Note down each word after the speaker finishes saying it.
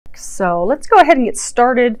So let's go ahead and get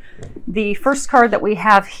started. The first card that we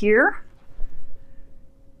have here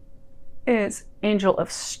is Angel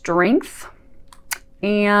of Strength.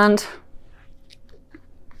 And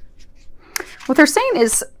what they're saying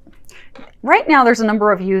is, right now there's a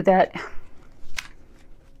number of you that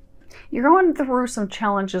you're going through some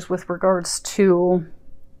challenges with regards to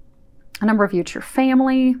a number of you, it's your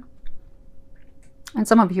family, and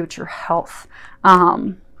some of you, it's your health.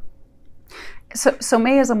 So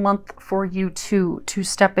May is a month for you to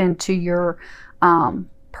step into your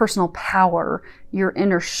personal power, your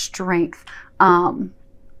inner strength,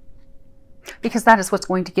 because that is what's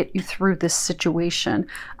going to get you through this situation.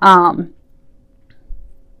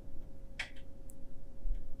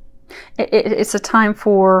 It's a time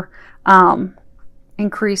for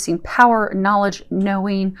increasing power, knowledge,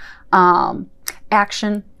 knowing,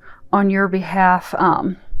 action on your behalf.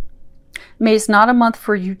 May is not a month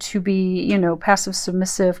for you to be, passive,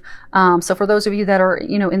 submissive. So for those of you that are,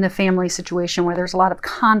 in the family situation where there's a lot of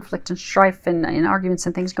conflict and strife and arguments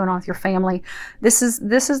and things going on with your family, this is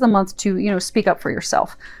the month to, speak up for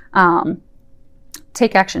yourself.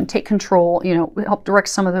 Take action, take control, help direct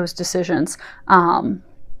some of those decisions. And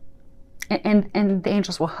the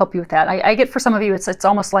angels will help you with that. I get for some of you, it's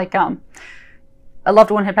almost like a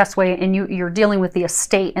loved one had passed away and you're dealing with the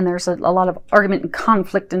estate, and there's a lot of argument and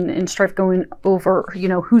conflict and strife going over,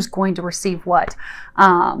 who's going to receive what.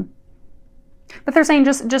 But they're saying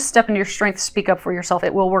just step into your strength, speak up for yourself.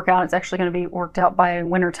 It will work out. It's actually going to be worked out by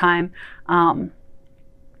winter time.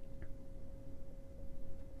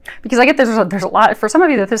 Because I get there's a lot, for some of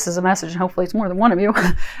you that this is a message, and hopefully it's more than one of you,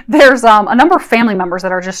 there's a number of family members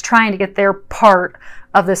that are just trying to get their part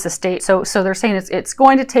of this estate. So they're saying it's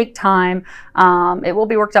going to take time. It will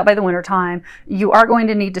be worked out by the winter time. You are going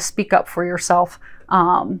to need to speak up for yourself.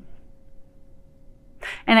 And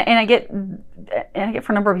I get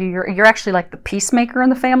for a number of you, you're actually like the peacemaker in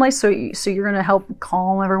the family. So you're going to help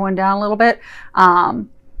calm everyone down a little bit. And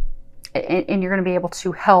you're going to be able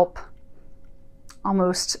to help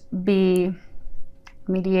almost be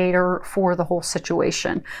mediator for the whole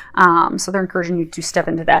situation. So they're encouraging you to step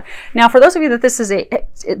into that. Now, for those of you that this is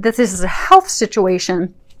a health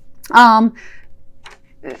situation,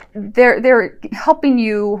 they're helping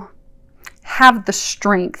you have the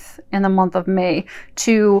strength in the month of May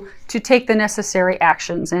to take the necessary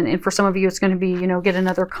actions. And for some of you, it's going to be, get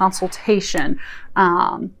another consultation.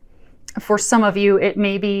 For some of you, it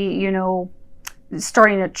may be,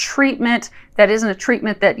 starting a treatment that isn't a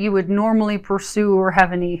treatment that you would normally pursue or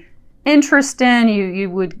have any interest in.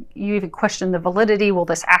 You even question the validity. Will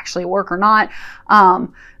this actually work or not?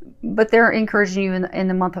 But they're encouraging you in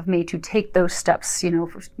the month of May to take those steps.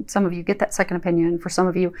 For some of you, get that second opinion. For some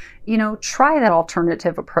of you, try that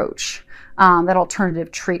alternative approach, that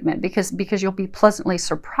alternative treatment, because you'll be pleasantly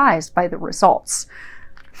surprised by the results.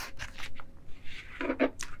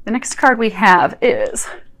 The next card we have is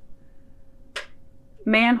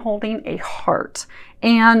Man Holding a Heart.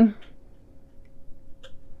 And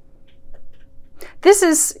this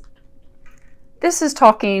is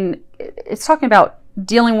talking about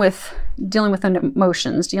dealing with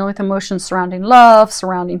emotions surrounding love,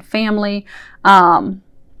 surrounding family. So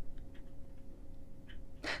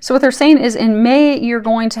what they're saying is in May, you're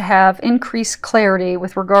going to have increased clarity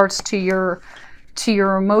with regards to your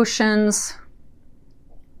emotions,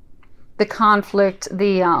 the conflict,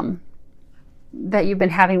 that you've been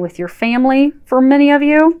having with your family for many of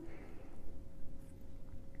you.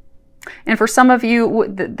 And for some of you,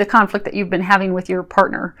 the conflict that you've been having with your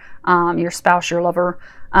partner, your spouse, your lover.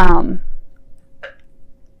 So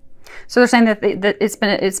they're saying that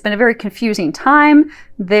it's been a very confusing time.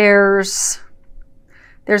 There's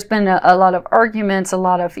been a lot of arguments, a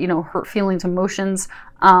lot of hurt feelings, emotions.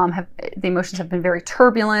 The emotions have been very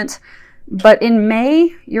turbulent. But in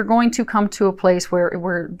May, you're going to come to a place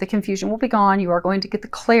where the confusion will be gone. You are going to get the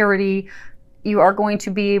clarity. You are going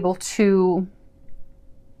to be able to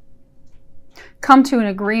come to an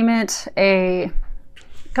agreement,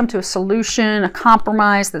 come to a solution, a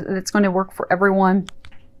compromise that's going to work for everyone.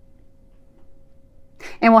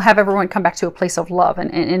 And we'll have everyone come back to a place of love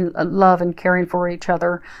and love and caring for each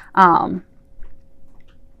other,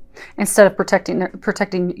 instead of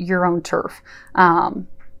protecting your own turf.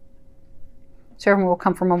 So everyone will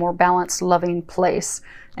come from a more balanced, loving place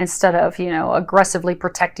instead of, aggressively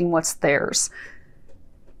protecting what's theirs.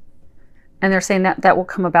 And they're saying that will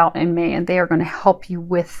come about in May, and they are going to help you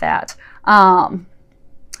with that. Now,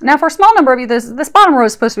 for a small number of you, this bottom row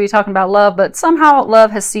is supposed to be talking about love, but somehow love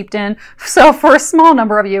has seeped in. So for a small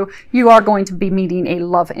number of you, you are going to be meeting a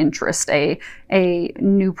love interest, a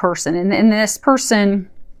new person. And this person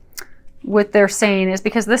what they're saying is,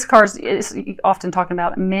 because this card is often talking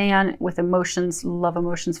about a man with emotions, love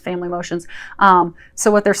emotions, family emotions.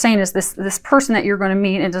 So what they're saying is this person that you're going to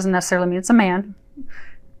meet, it doesn't necessarily mean it's a man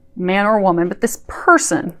or a woman, but this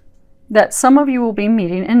person that some of you will be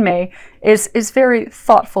meeting in May is very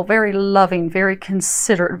thoughtful, very loving, very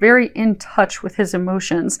considerate, very in touch with his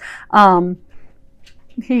emotions.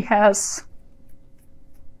 He has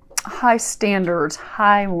high standards,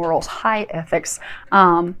 high morals, high ethics.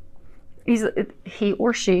 He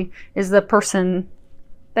or she is the person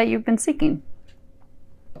that you've been seeking.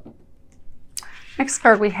 Next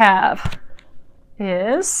card we have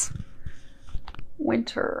is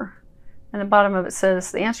Winter. And the bottom of it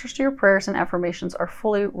says, the answers to your prayers and affirmations are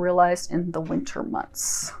fully realized in the winter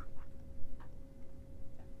months.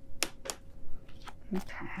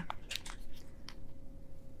 Okay.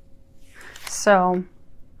 So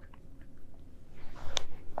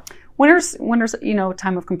winter's, you know,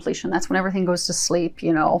 time of completion. That's when everything goes to sleep,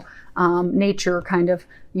 you know. Nature kind of,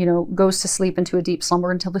 you know, goes to sleep into a deep slumber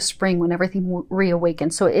until the spring when everything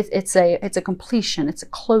reawakens. So it's a completion. It's a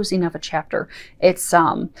closing of a chapter. It's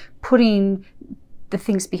putting the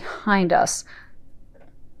things behind us.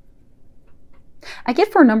 I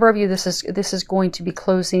get for a number of you, this is going to be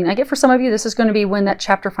closing. I get for some of you, this is going to be when that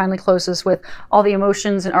chapter finally closes with all the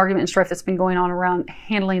emotions and argument and strife that's been going on around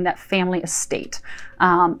handling that family estate.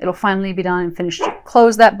 It'll finally be done and finished.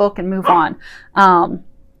 Close that book and move on.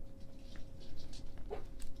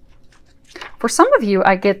 For some of you,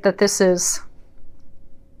 I get that this is...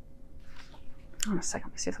 Hold on a second.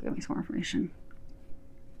 Let me see if they'll give me some more information.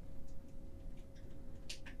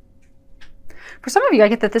 For some of you, I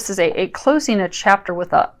get that this is a closing a chapter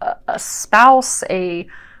with a spouse, a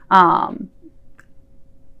partner,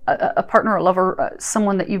 a lover,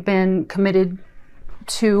 someone that you've been committed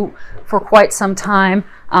to for quite some time.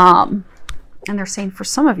 And they're saying for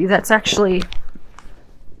some of you, that's actually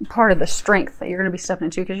part of the strength that you're going to be stepping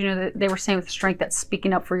into, because, you know, they were saying with strength, that's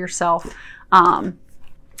speaking up for yourself,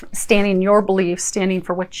 standing in your beliefs, standing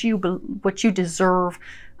for what you deserve,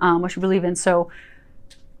 what you believe in. So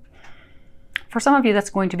for some of you, that's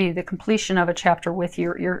going to be the completion of a chapter with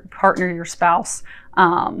your partner, your spouse,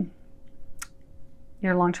 your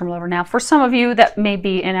long-term lover. Now, for some of you, that may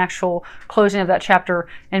be an actual closing of that chapter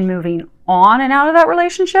and moving on and out of that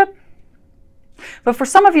relationship. But for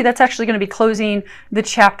some of you, that's actually going to be closing the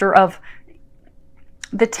chapter of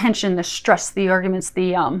the tension, the stress, the arguments,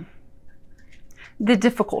 the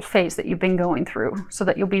difficult phase that you've been going through, so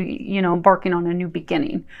that you'll be, you know, embarking on a new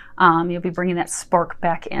beginning. You'll be bringing that spark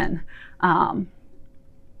back in.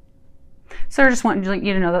 So I just want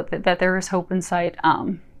you to know that there is hope in sight.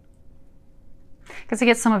 Because I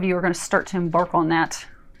guess some of you are going to start to embark on that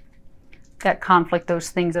conflict, those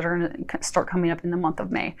things that are going to start coming up in the month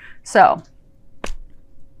of May. So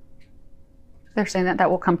they're saying that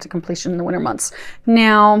will come to completion in the winter months.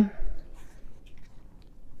 Now,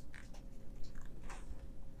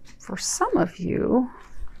 for some of you,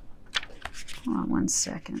 hold on one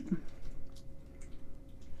second.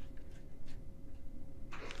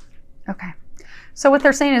 Okay, so what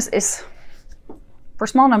they're saying is for a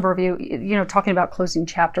small number of you, you know, talking about closing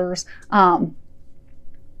chapters, they're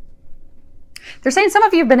saying some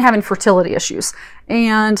of you have been having fertility issues,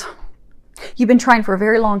 and you've been trying for a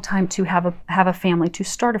very long time to have a family, to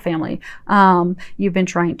start a family. You've been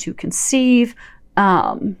trying to conceive.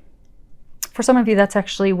 For some of you, that's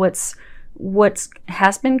actually what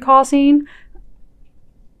has been causing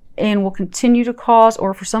and will continue to cause,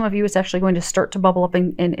 or for some of you, it's actually going to start to bubble up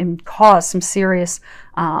and cause some serious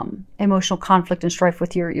emotional conflict and strife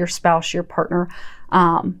with your spouse, your partner,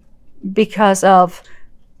 because of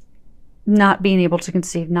not being able to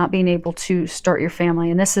conceive, not being able to start your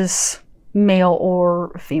family. And this is male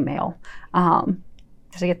or female.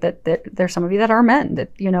 Because I get that there's some of you that are men,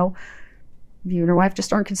 that, you know, you and your wife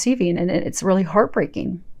just aren't conceiving, and it's really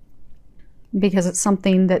heartbreaking, because it's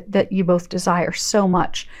something that you both desire so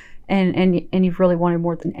much, and you've really wanted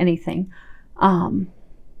more than anything.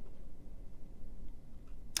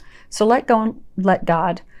 So let go and let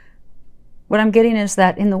God. What I'm getting is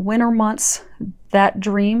that in the winter months, that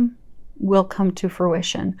dream will come to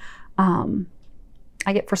fruition.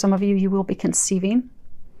 I get for some of you, you will be conceiving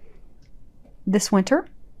this winter.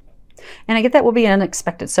 And I get that will be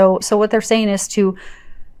unexpected. So what they're saying is to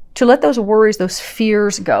let those worries, those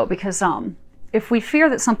fears go, because if we fear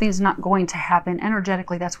that something's not going to happen,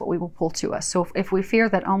 energetically, that's what we will pull to us. So if we fear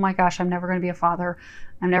that, oh my gosh, I'm never going to be a father,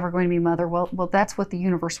 I'm never going to be a mother, well, that's what the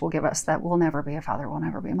universe will give us, that we'll never be a father, we'll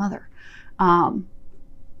never be a mother.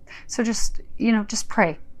 So just, you know, just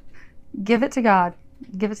pray. Give it to God.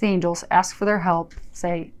 give it to the angels, ask for their help,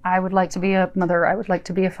 say, I would like to be a mother, I would like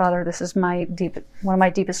to be a father, this is one of my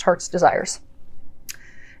deepest heart's desires.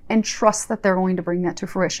 And trust that they're going to bring that to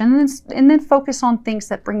fruition. And then focus on things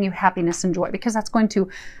that bring you happiness and joy, because that's going to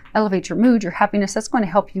elevate your mood, your happiness. That's going to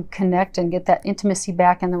help you connect and get that intimacy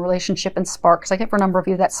back in the relationship and spark. Because I get for a number of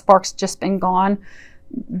you, that spark's just been gone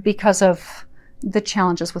because of the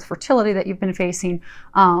challenges with fertility that you've been facing.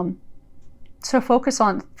 So focus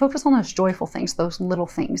on those joyful things, those little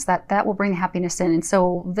things that will bring happiness in. And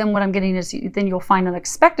so then what I'm getting is then you'll find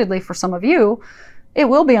unexpectedly for some of you, it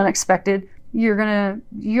will be unexpected.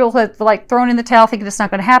 You'll have like thrown in the towel thinking it's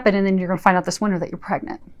not going to happen, and then you're going to find out this winter that you're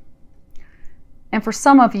pregnant. And for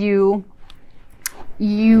some of you,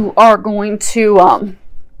 you are going to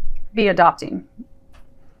be adopting.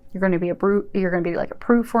 You're going to be like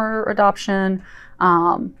approved for adoption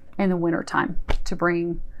in the winter time to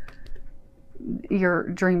bring your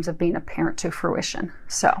dreams of being a parent to fruition.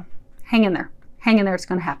 So hang in there. Hang in there. It's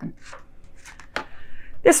going to happen.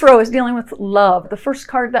 This row is dealing with love. The first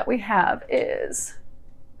card that we have is,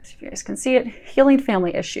 if you guys can see it, healing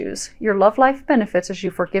family issues. Your love life benefits as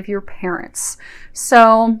you forgive your parents.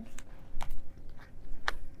 So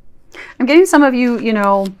I'm getting some of you,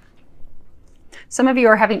 some of you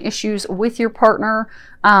are having issues with your partner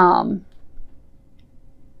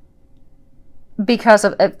because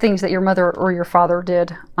of things that your mother or your father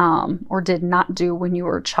did or did not do when you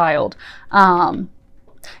were a child.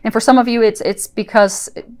 And for some of you, it's because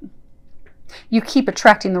you keep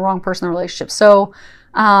attracting the wrong person in the relationship. So,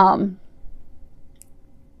 so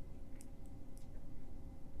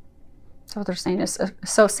what they're saying is,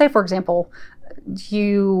 so say for example,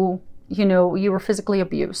 you were physically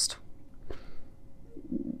abused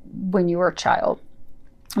when you were a child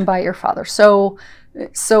by your father. So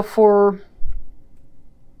for,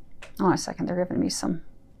 hold on a second, they're giving me some,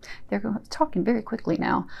 they're talking very quickly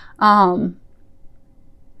now.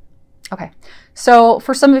 Okay, so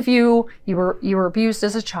for some of you, you were abused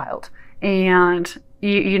as a child, and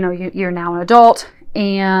you're now an adult,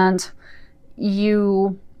 and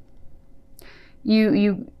you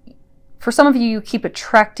for some of you, you keep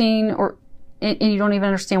attracting, and you don't even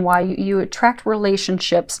understand why you attract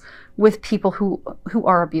relationships with people who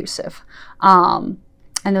are abusive. And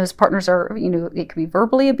those partners are, it could be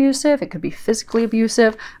verbally abusive, it could be physically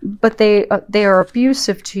abusive, but they are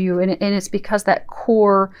abusive to you, and it's because that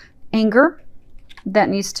core anger that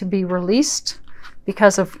needs to be released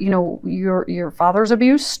because of your father's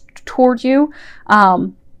abuse toward you,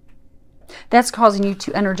 that's causing you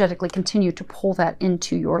to energetically continue to pull that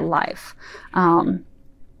into your life. And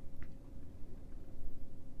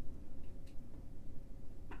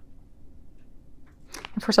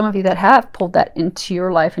for some of you that have pulled that into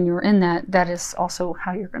your life and you're in that is also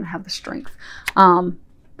how you're going to have the strength,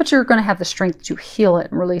 but you're going to have the strength to heal it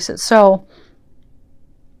and release it. So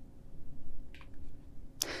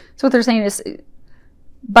what they're saying is,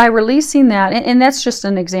 by releasing that, and that's just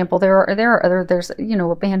an example. There's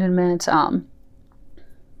abandonment,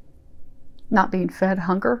 not being fed,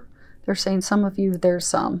 hunger. They're saying some of you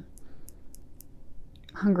there's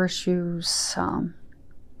hunger issues,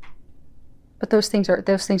 but those things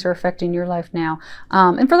are affecting your life now.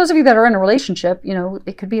 And for those of you that are in a relationship,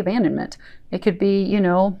 it could be abandonment. It could be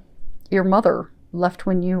your mother left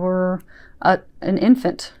when you were an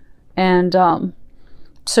infant, and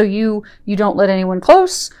so you don't let anyone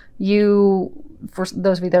close. For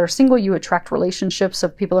those of you that are single, you attract relationships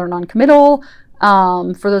of people that are non-committal.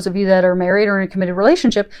 For those of you that are married or in a committed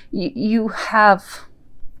relationship, you have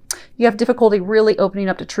difficulty really opening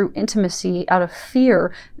up to true intimacy out of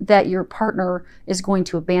fear that your partner is going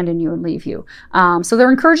to abandon you and leave you. So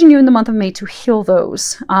they're encouraging you in the month of May to heal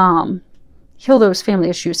those family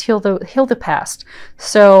issues, heal the past.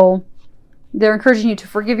 So they're encouraging you to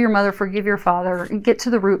forgive your mother, forgive your father, and get to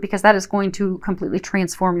the root, because that is going to completely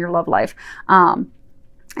transform your love life. And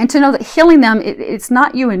to know that healing them, it's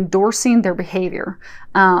not you endorsing their behavior,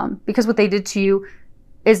 because what they did to you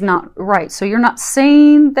is not right. So you're not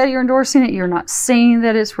saying that you're endorsing it. You're not saying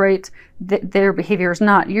that it's right, that their behavior is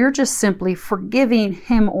not. You're just simply forgiving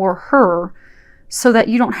him or her so that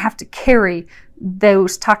you don't have to carry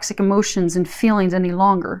those toxic emotions and feelings any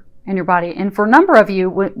longer in your body. And for a number of you,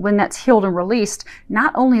 when that's healed and released,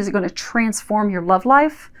 not only is it going to transform your love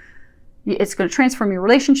life, it's going to transform your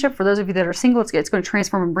relationship. For those of you that are single, it's going to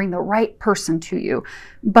transform and bring the right person to you.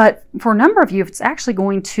 But for a number of you, it's actually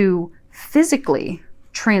going to physically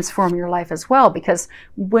transform your life as well, because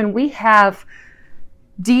when we have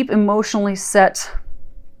deep emotionally set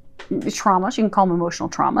traumas, you can call them emotional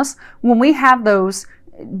traumas, when we have those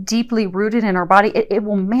deeply rooted in our body, it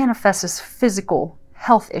will manifest as physical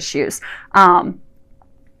health issues.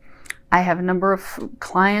 I have a number of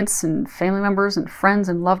clients and family members and friends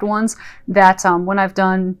and loved ones that when I've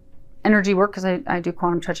done energy work, because I do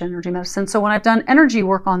quantum touch energy medicine, so when I've done energy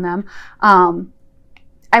work on them,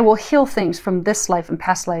 I will heal things from this life and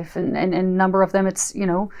past life, and a number of them it's, you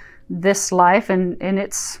know, this life, and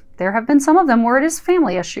there have been some of them where it is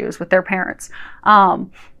family issues with their parents.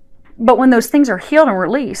 But when those things are healed and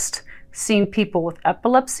released, seeing people with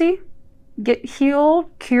epilepsy get healed,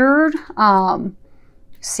 cured,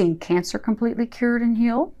 seeing cancer completely cured and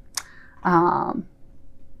healed,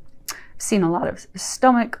 seen a lot of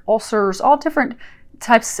stomach ulcers, all different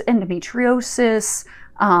types, endometriosis,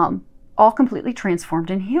 all completely transformed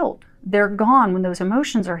and healed. They're gone when those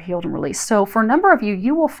emotions are healed and released. So for a number of you,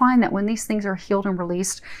 you will find that when these things are healed and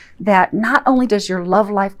released, that not only does your love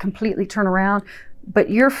life completely turn around, but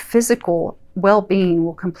your physical well-being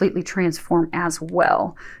will completely transform as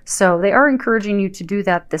well. So they are encouraging you to do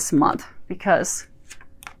that this month, because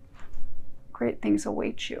great things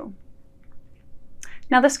await you.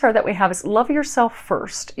 Now this card that we have is love yourself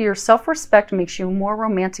first. Your self-respect makes you more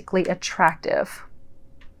romantically attractive.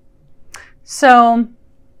 So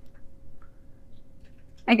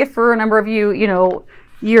I get for a number of you, you know,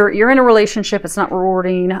 you're in a relationship, it's not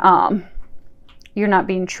rewarding, you're not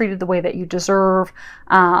being treated the way that you deserve.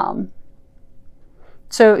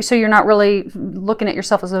 So you're not really looking at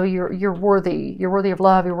yourself as though you're worthy. You're worthy of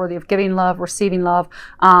love, you're worthy of giving love, receiving love.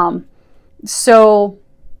 And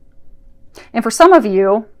for some of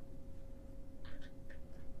you,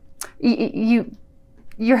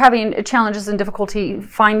 you're having challenges and difficulty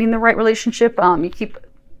finding the right relationship.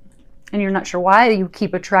 And you're not sure why, you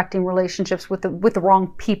keep attracting relationships with the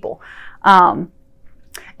wrong people. And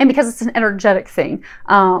because it's an energetic thing,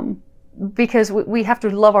 because we have to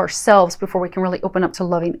love ourselves before we can really open up to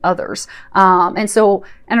loving others. And so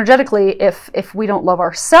energetically, if we don't love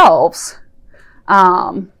ourselves,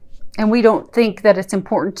 and we don't think that it's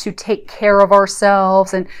important to take care of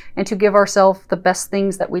ourselves and to give ourselves the best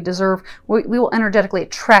things that we deserve, we will energetically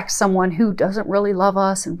attract someone who doesn't really love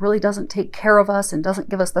us and really doesn't take care of us and doesn't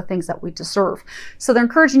give us the things that we deserve. So they're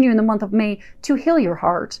encouraging you in the month of May to heal your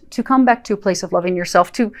heart, to come back to a place of loving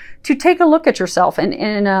yourself, to take a look at yourself and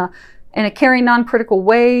in a caring, non-critical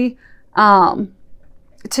way, to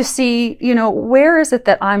see, you know, where is it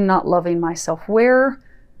that I'm not loving myself?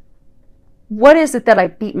 What is it that I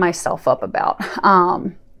beat myself up about?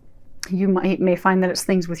 You may find that it's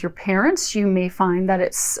things with your parents. You may find that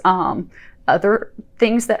it's other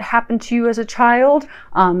things that happened to you as a child.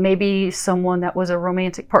 Maybe someone that was a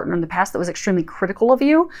romantic partner in the past that was extremely critical of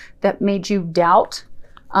you, that made you doubt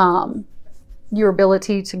your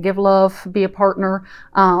ability to give love, be a partner.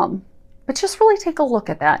 But just really take a look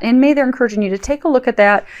at that. And May they're encouraging you to take a look at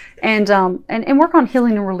that and work on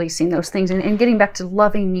healing and releasing those things and getting back to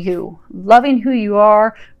loving you, loving who you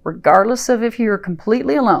are, regardless of if you're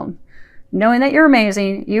completely alone. Knowing that you're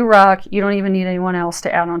amazing, you rock, you don't even need anyone else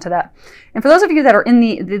to add on to that. And for those of you that are in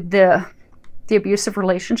the abusive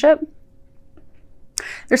relationship,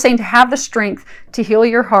 they're saying to have the strength to heal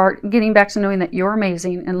your heart, getting back to knowing that you're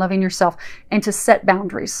amazing and loving yourself, and to set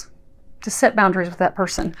boundaries. To set boundaries with that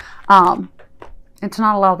person, and to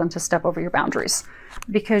not allow them to step over your boundaries,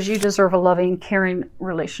 because you deserve a loving, caring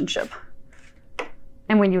relationship.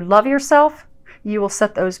 And when you love yourself, you will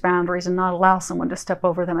set those boundaries and not allow someone to step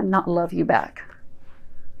over them and not love you back.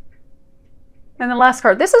 And the last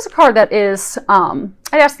card, this is a card that is, I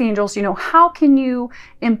asked the angels, you know, how can you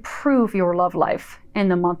improve your love life in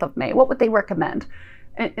the month of May? What would they recommend?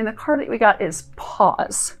 And the card that we got is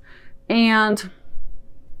pause. And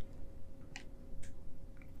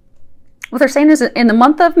what they're saying is, in the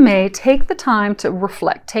month of May, take the time to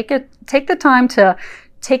reflect. Take the time to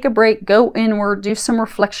take a break, go inward, do some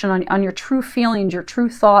reflection on your true feelings, your true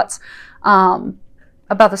thoughts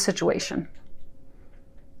about the situation.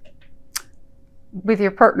 With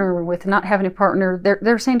your partner, with not having a partner,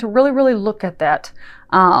 they're saying to really, really look at that.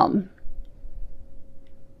 And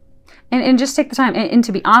just take the time and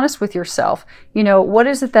to be honest with yourself. You know, what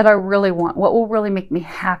is it that I really want? What will really make me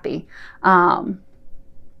happy?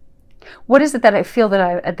 What is it that I feel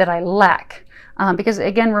that I lack? Because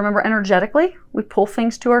again, remember, energetically, we pull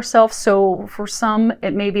things to ourselves. So for some,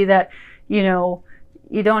 it may be that, you know,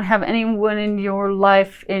 you don't have anyone in your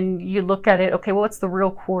life and you look at it, okay, well, what's the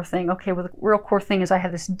real core thing? Okay, well, the real core thing is I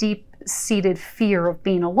have this deep-seated fear of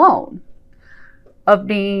being alone, of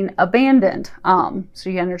being abandoned. So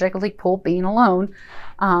you energetically pull being alone.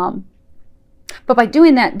 But by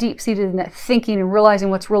doing that deep-seated and that thinking and realizing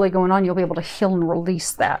what's really going on, you'll be able to heal and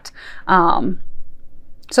release that.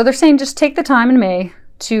 So they're saying just take the time in May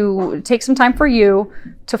to take some time for you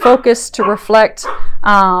to focus, to reflect,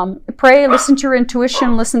 pray, listen to your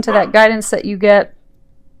intuition, listen to that guidance that you get.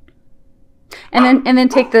 And then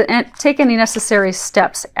take any necessary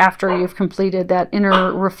steps after you've completed that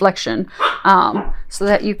inner reflection, so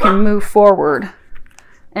that you can move forward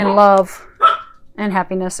in love and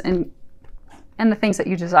happiness and the things that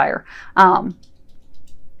you desire. And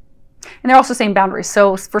they're also saying boundaries.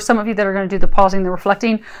 So for some of you that are going to do the pausing, the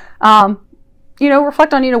reflecting,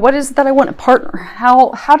 reflect on, what is it that I want in a partner?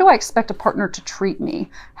 How do I expect a partner to treat me?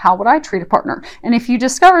 How would I treat a partner? And if you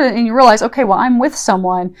discover it and you realize, okay, well, I'm with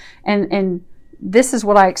someone and this is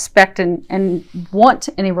what I expect and want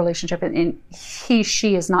in a relationship, and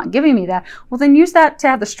she is not giving me that, well, then use that to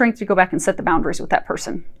have the strength to go back and set the boundaries with that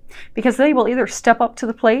person. Because they will either step up to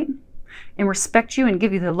the plate and respect you and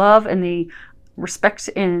give you the love and the respect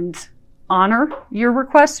and honor your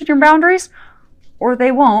requests and your boundaries, or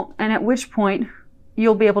they won't, and at which point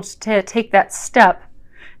you'll be able to take that step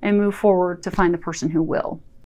and move forward to find the person who will.